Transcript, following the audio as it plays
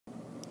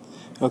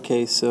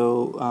Okay,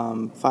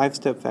 so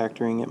five-step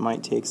factoring, it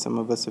might take some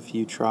of us a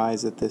few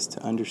tries at this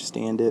to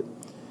understand it.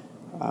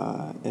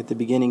 At the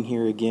beginning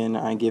here, again,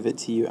 I give it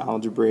to you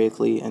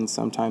algebraically, and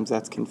sometimes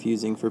that's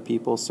confusing for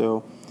people,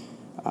 so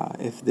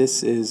if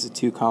this is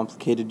too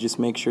complicated, just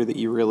make sure that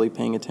you're really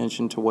paying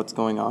attention to what's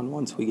going on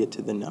once we get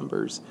to the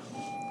numbers.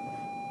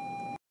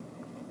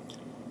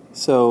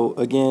 So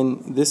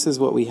again, this is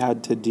what we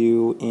had to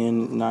do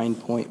in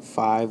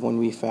 9.5 when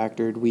we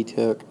factored. We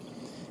took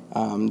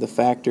the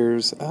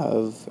factors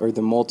of, or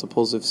the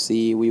multiples of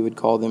C, we would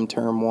call them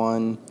term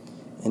 1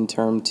 and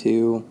term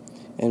 2,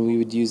 and we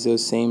would use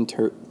those same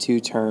two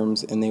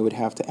terms, and they would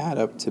have to add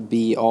up to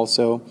B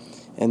also,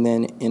 and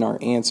then in our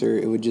answer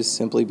it would just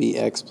simply be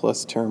x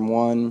plus term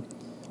 1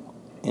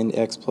 and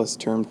x plus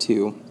term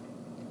 2.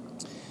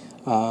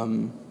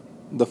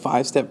 The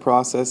five-step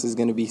process is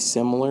going to be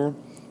similar,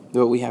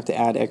 but we have to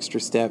add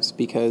extra steps,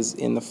 because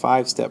in the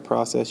five-step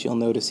process, you'll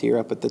notice here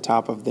up at the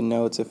top of the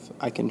notes, if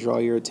I can draw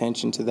your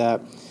attention to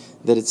that,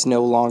 that it's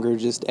no longer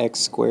just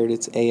x squared,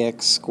 it's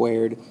ax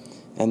squared,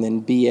 and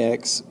then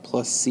bx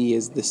plus c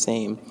is the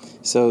same.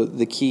 So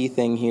the key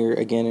thing here,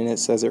 again, and it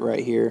says it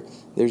right here,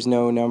 there's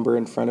no number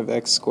in front of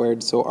x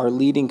squared, so our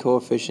leading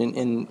coefficient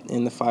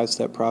in the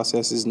five-step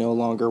process is no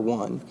longer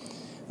 1.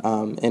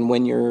 And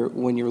when your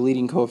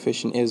leading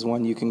coefficient is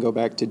 1, you can go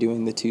back to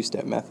doing the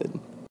two-step method.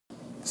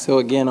 So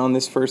again, on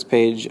this first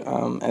page,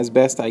 as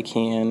best I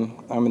can,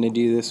 I'm going to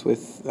do this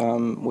with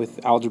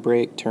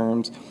algebraic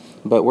terms,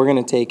 but we're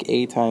going to take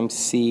a times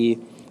c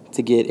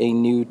to get a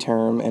new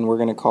term, and we're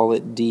going to call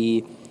it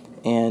d,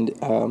 and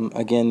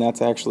again, that's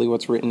actually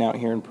what's written out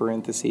here in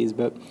parentheses,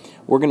 but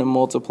we're going to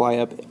multiply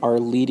up our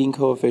leading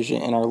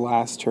coefficient and our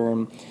last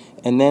term,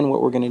 and then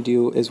what we're going to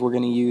do is we're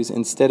going to use,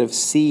 instead of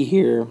c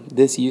here,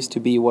 this used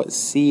to be what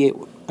c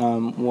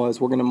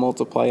was, we're going to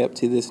multiply up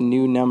to this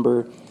new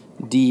number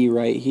d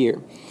right here.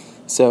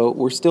 So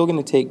we're still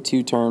going to take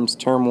two terms,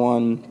 term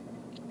 1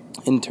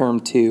 and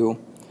term 2,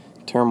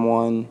 term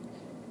 1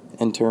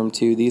 and term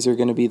 2. These are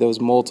going to be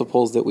those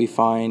multiples that we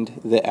find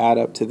that add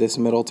up to this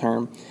middle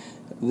term.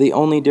 The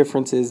only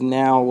difference is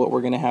now what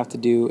we're going to have to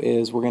do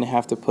is we're going to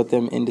have to put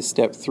them into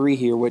step 3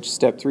 here, which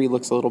step 3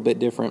 looks a little bit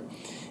different.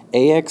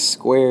 Ax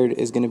squared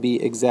is going to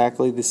be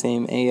exactly the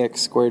same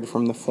ax squared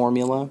from the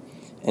formula,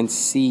 and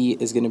c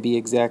is going to be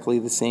exactly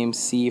the same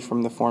c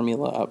from the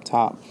formula up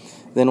top.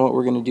 Then what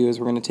we're going to do is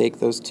we're going to take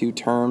those two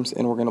terms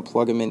and we're going to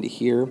plug them into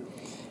here.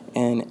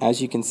 And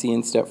as you can see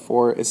in step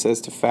 4, it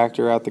says to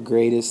factor out the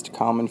greatest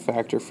common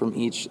factor from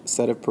each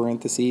set of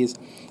parentheses,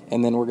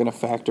 and then we're going to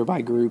factor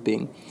by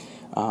grouping.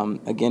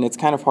 Again, it's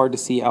kind of hard to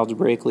see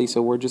algebraically,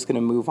 so we're just going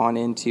to move on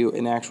into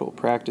an actual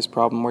practice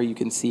problem where you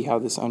can see how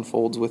this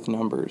unfolds with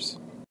numbers.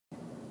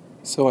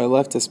 So I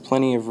left us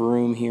plenty of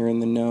room here in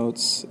the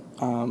notes,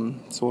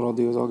 so what I'll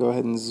do is I'll go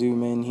ahead and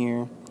zoom in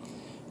here.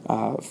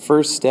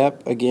 First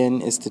step,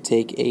 again, is to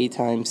take a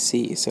times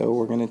c. So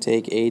we're going to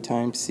take a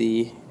times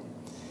c,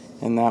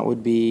 and that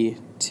would be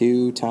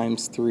 2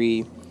 times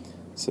 3.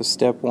 So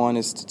step 1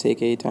 is to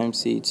take a times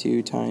c,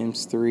 2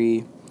 times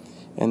 3,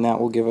 and that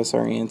will give us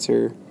our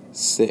answer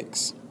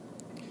 6.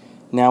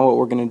 Now what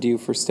we're going to do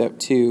for step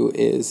 2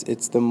 is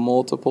it's the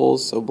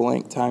multiples, so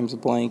blank times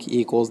blank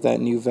equals that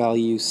new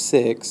value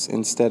 6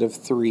 instead of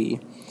 3,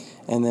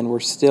 and then we're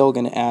still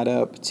going to add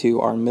up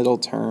to our middle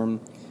term,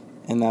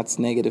 and that's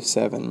negative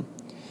 7.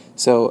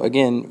 So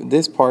again,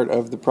 this part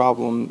of the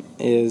problem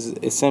is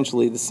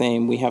essentially the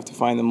same. We have to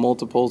find the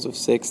multiples of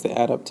 6 that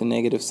add up to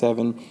negative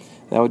 7.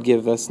 That would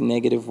give us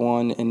negative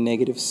 1 and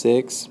negative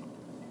 6.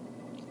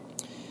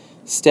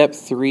 Step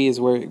 3 is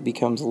where it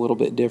becomes a little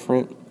bit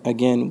different.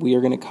 Again, we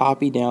are going to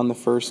copy down the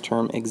first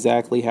term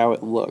exactly how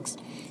it looks.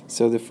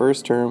 So the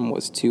first term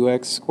was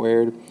 2x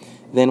squared.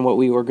 Then what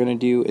we were going to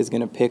do is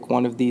going to pick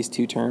one of these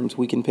two terms.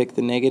 We can pick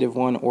the negative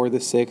 1 or the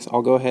 6.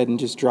 I'll go ahead and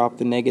just drop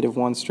the negative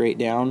 1 straight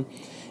down.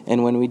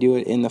 And when we do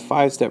it in the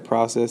five-step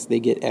process,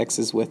 they get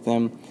x's with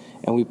them,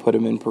 and we put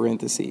them in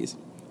parentheses.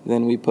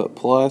 Then we put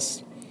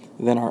plus.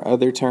 Then our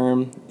other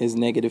term is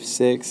negative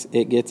 6.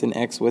 It gets an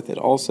x with it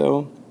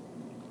also.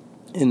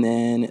 And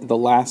then the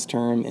last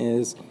term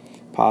is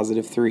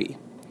positive 3.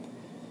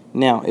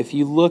 Now, if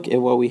you look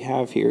at what we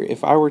have here,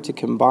 if I were to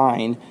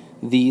combine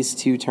these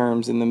two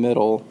terms in the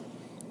middle,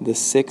 the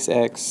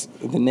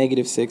 6x, the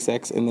negative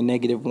 6x, and the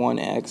negative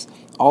 1x,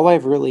 all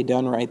I've really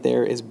done right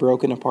there is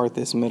broken apart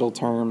this middle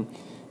term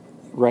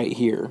right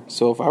here.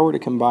 So if I were to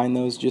combine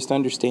those, just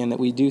understand that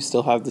we do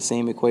still have the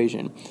same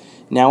equation.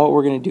 Now what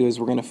we're going to do is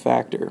we're going to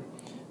factor.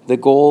 The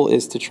goal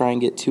is to try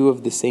and get two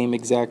of the same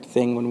exact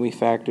thing when we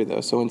factor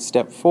those. So in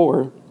step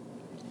 4,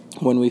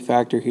 when we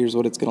factor, here's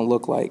what it's going to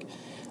look like.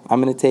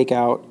 I'm going to take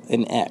out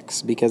an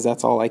x because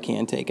that's all I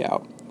can take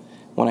out.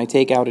 When I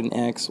take out an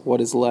x,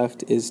 what is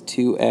left is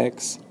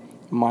 2x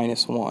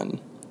minus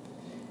 1.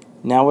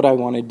 Now what I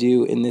want to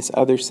do in this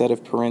other set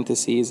of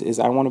parentheses is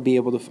I want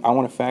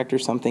to factor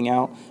something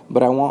out,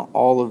 but I want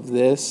all of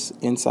this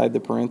inside the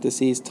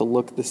parentheses to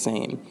look the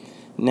same.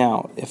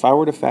 Now, if I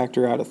were to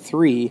factor out a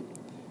 3,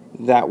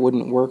 that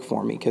wouldn't work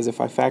for me, because if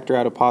I factor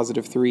out a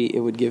positive 3,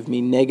 it would give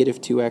me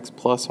negative 2x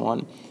plus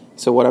 1.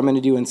 So what I'm going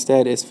to do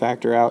instead is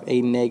factor out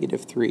a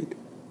negative 3.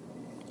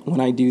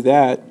 When I do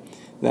that,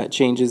 that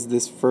changes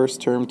this first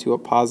term to a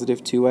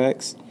positive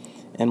 2x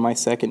and my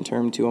second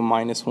term to a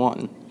minus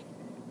 1.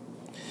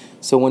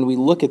 So when we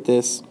look at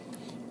this,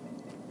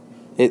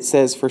 it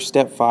says for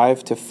step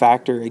 5 to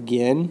factor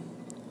again.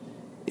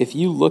 If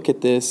you look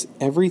at this,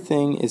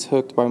 everything is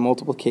hooked by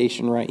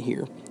multiplication right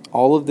here.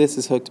 All of this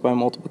is hooked by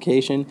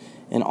multiplication,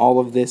 and all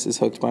of this is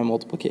hooked by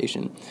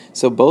multiplication.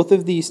 So both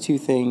of these two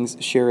things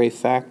share a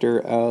factor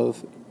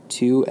of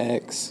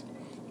 2x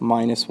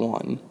minus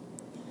 1.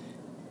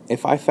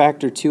 If I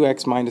factor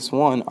 2x minus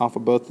 1 off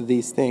of both of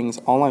these things,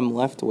 all I'm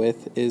left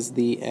with is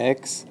the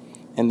x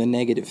and the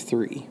negative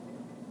 3.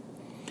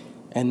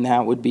 And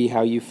that would be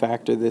how you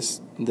factor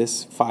this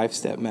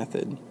 5-step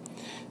method.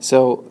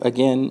 So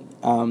again,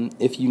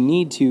 if you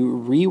need to,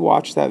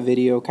 re-watch that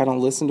video, kind of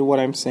listen to what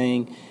I'm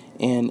saying,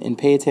 and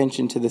pay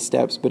attention to the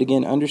steps. But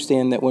again,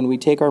 understand that when we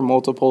take our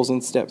multiples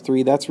in step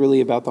 3, that's really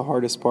about the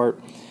hardest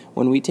part.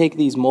 When we take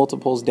these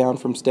multiples down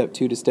from step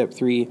 2 to step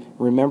 3,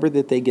 remember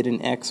that they get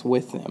an x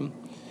with them.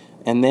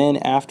 And then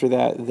after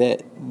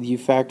that you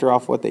factor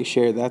off what they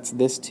share. That's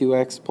this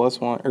 2x plus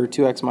 1, or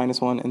 2x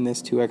minus 1, and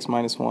this 2x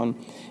minus 1.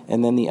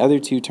 And then the other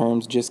two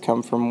terms just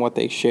come from what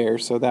they share.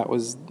 So that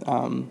was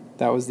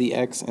the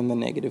x and the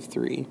negative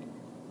 3.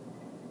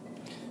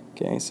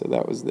 Okay, so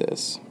that was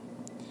this.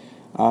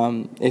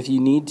 If you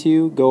need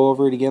to, go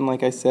over it again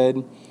like I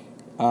said.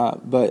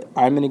 But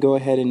I'm going to go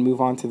ahead and move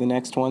on to the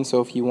next one.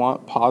 So if you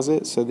want, pause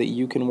it so that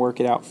you can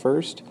work it out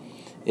first.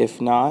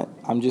 If not,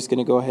 I'm just going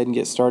to go ahead and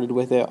get started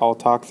with it. I'll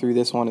talk through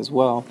this one as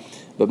well.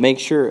 But make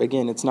sure,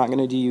 again, it's not going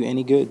to do you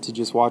any good to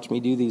just watch me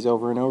do these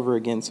over and over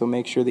again. So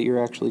make sure that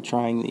you're actually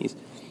trying these.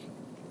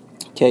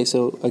 Okay,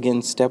 so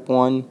again, step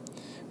 1,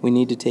 we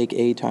need to take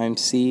a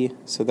times c.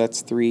 So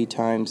that's 3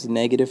 times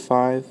negative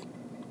 5.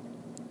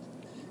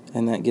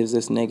 And that gives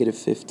us negative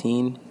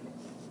 15.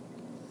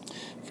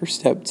 For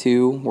step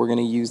 2, we're going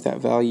to use that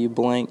value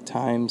blank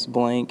times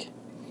blank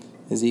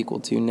is equal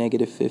to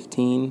negative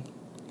 15.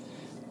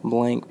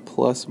 Blank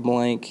plus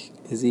blank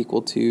is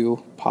equal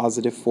to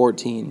positive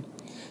 14.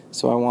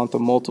 So I want the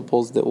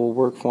multiples that will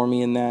work for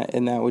me in that,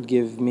 and that would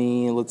give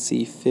me, let's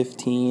see,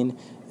 15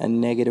 and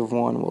negative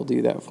 1 will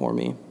do that for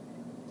me.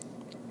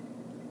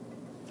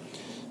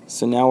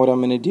 So now what I'm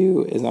going to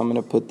do is I'm going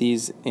to put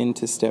these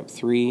into step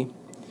 3.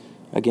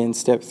 Again,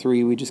 step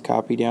 3, we just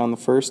copy down the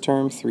first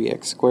term,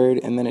 3x squared,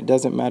 and then it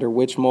doesn't matter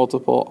which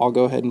multiple, I'll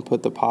go ahead and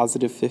put the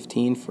positive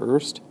 15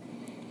 first.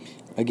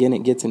 Again,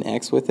 it gets an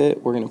x with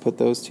it. We're going to put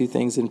those two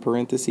things in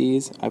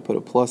parentheses. I put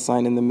a plus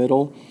sign in the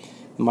middle.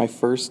 My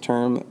first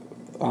term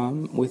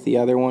with the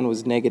other one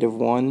was negative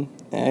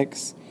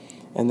 1x,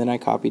 and then I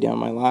copy down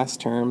my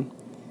last term,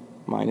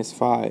 minus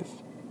 5.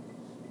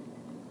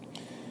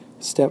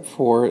 Step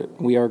 4,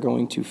 we are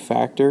going to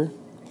factor.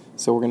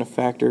 So we're going to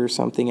factor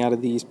something out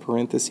of these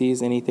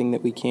parentheses, anything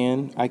that we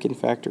can. I can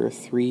factor a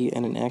 3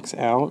 and an x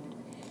out.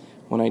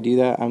 When I do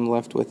that, I'm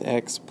left with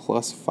x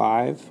plus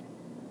 5.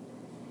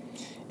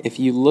 If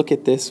you look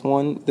at this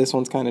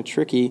one's kind of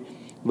tricky,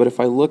 but if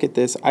I look at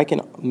this, I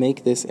can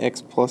make this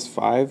x plus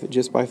 5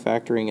 just by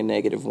factoring a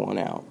negative 1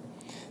 out.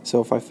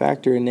 So if I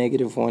factor a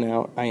negative 1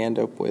 out, I end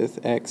up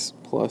with x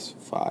plus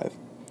 5.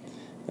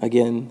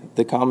 Again,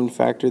 the common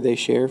factor they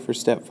share for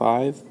step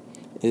 5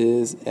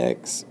 is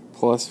x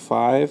plus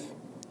 5,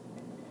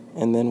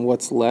 and then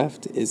what's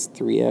left is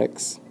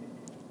 3x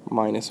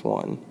minus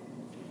 1.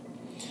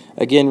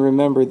 Again,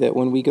 remember that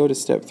when we go to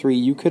step 3,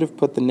 you could have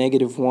put the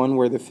negative 1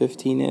 where the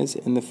 15 is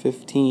and the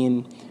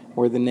 15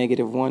 where the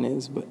negative 1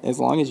 is, but as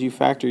long as you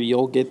factor,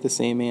 you'll get the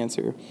same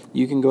answer.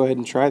 You can go ahead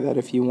and try that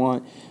if you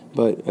want,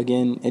 but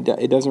again,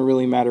 it doesn't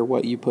really matter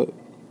what you put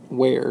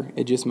where.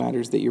 It just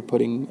matters that you're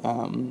putting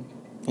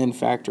and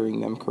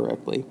factoring them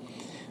correctly.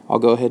 I'll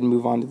go ahead and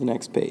move on to the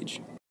next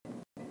page.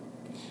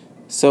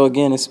 So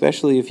again,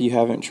 especially if you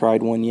haven't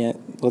tried one yet,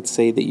 let's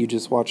say that you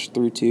just watched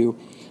through 2,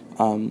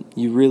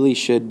 you really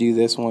should do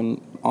this one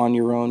on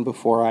your own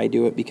before I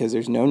do it, because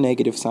there's no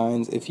negative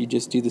signs. If you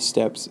just do the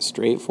steps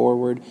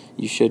straightforward,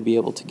 you should be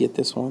able to get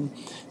this one.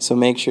 So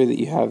make sure that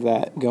you have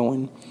that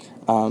going.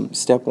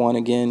 Step 1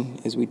 again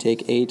is we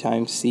take a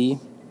times c.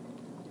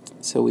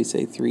 So we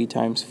say 3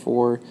 times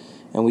 4,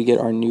 and we get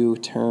our new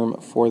term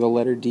for the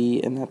letter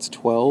D, and that's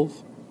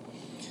 12.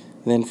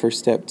 Then for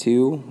step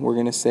 2, we're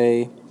going to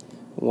say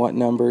what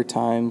number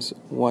times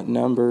what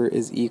number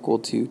is equal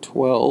to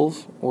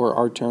 12, or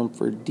our term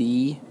for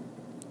D.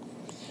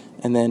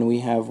 And then we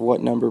have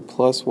what number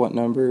plus what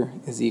number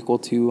is equal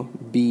to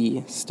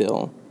B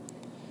still.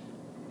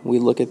 We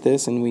look at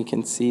this and we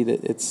can see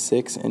that it's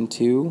 6 and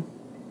 2.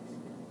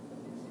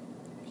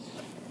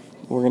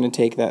 We're going to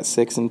take that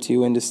 6 and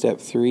 2 into step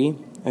 3.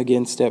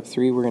 Again, step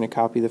 3, we're going to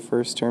copy the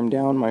first term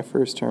down. My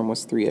first term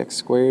was 3x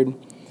squared.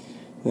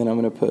 Then I'm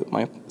going to put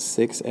my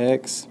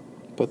 6x,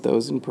 put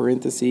those in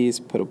parentheses,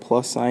 put a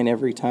plus sign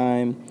every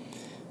time.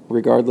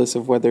 Regardless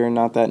of whether or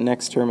not that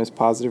next term is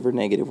positive or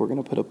negative, we're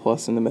going to put a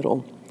plus in the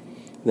middle.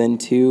 Then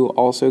 2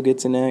 also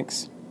gets an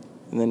x,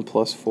 and then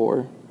plus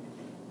 4.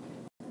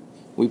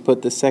 We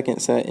put the second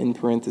set in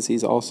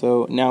parentheses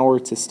also. Now we're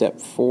to step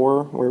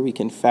 4, where we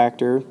can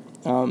factor,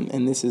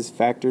 and this is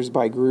factors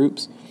by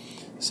groups.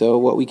 So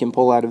what we can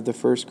pull out of the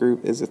first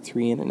group is a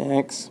 3 and an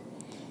x.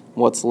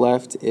 What's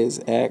left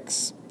is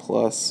x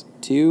plus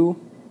 2.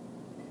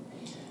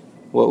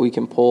 What we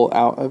can pull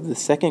out of the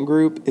second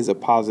group is a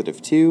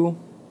positive 2.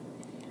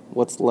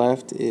 What's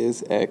left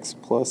is x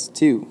plus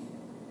 2.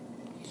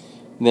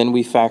 Then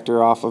we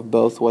factor off of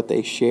both what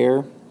they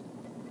share.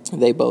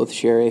 They both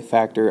share a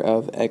factor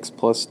of x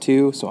plus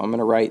 2, so I'm going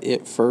to write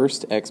it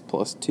first, x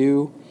plus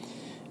 2,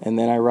 and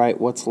then I write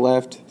what's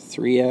left,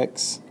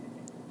 3x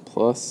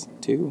plus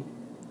 2.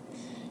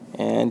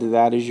 And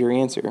that is your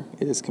answer.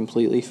 It is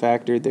completely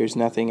factored. There's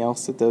nothing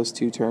else that those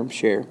two terms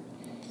share.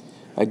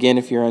 Again,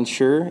 if you're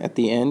unsure at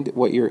the end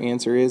what your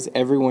answer is,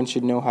 everyone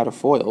should know how to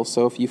FOIL.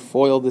 So if you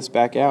FOIL this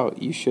back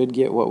out, you should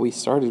get what we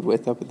started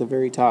with up at the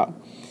very top.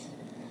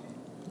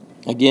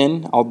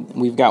 Again,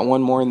 we've got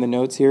one more in the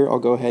notes here. I'll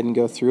go ahead and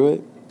go through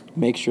it.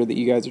 Make sure that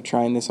you guys are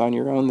trying this on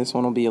your own. This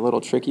one will be a little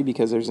tricky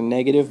because there's a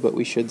negative, but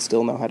we should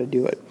still know how to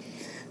do it.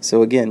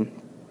 So again,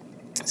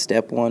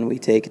 step 1, we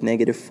take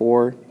negative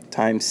 4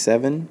 times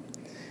 7,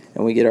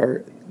 and we get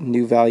our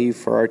new value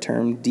for our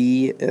term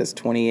d as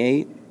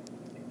 28.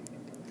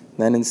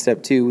 Then in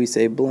step 2, we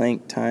say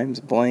blank times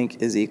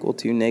blank is equal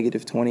to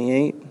negative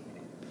 28.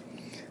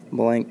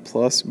 Blank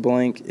plus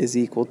blank is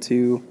equal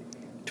to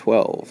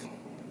 12.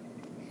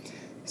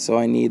 So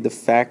I need the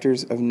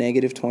factors of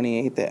negative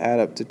 28 that add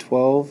up to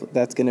 12.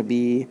 That's going to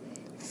be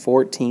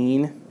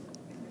 14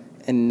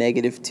 and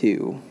negative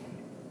 2.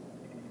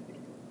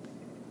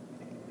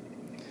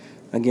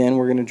 Again,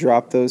 we're going to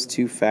drop those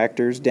two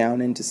factors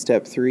down into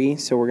step 3.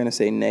 So we're going to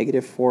say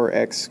negative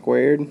 4x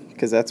squared,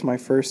 because that's my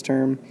first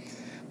term,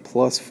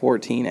 plus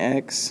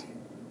 14x.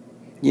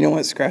 You know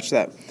what? Scratch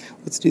that.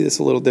 Let's do this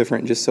a little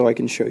different just so I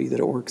can show you that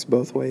it works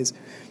both ways.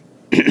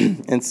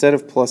 Instead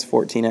of plus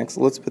 14x,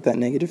 let's put that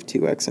negative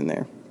 2x in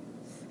there.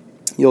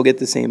 You'll get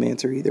the same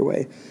answer either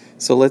way.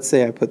 So let's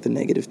say I put the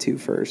negative 2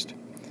 first,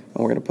 and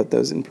we're going to put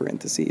those in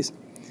parentheses.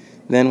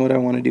 Then what I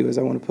want to do is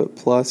I want to put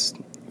plus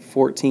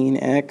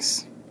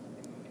 14x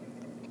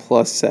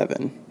plus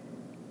 7.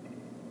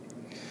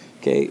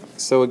 Okay,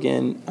 so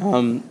again,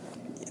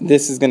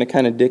 this is going to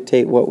kind of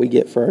dictate what we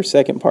get for our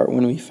second part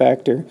when we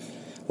factor.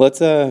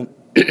 Let's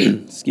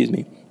excuse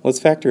me. Let's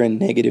factor a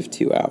negative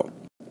 2 out.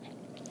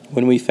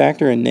 When we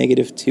factor a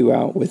negative 2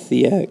 out with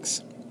the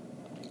x,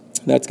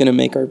 that's going to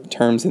make our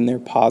terms in there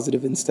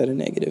positive instead of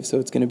negative. So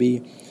it's going to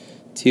be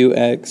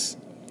 2x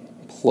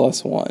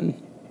plus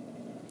 1.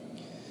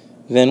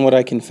 Then what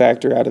I can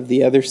factor out of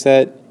the other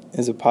set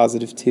is a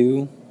positive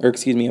 2, or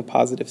excuse me, a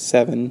positive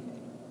 7.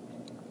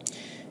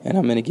 And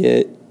I'm going to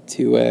get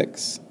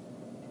 2x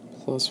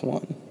plus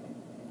 1.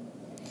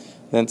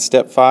 Then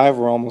step 5,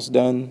 we're almost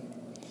done.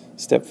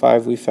 Step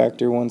 5, we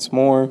factor once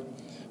more.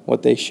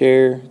 What they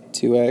share,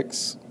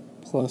 2x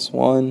plus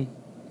 1.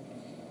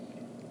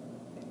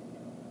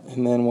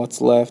 And then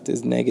what's left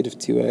is negative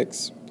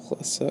 2x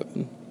plus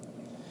 7.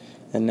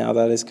 And now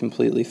that is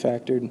completely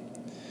factored.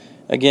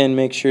 Again,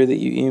 make sure that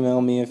you email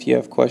me if you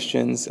have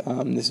questions.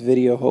 This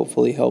video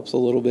hopefully helps a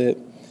little bit.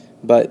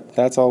 But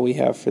that's all we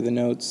have for the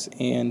notes,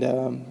 and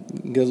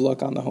good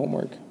luck on the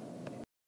homework.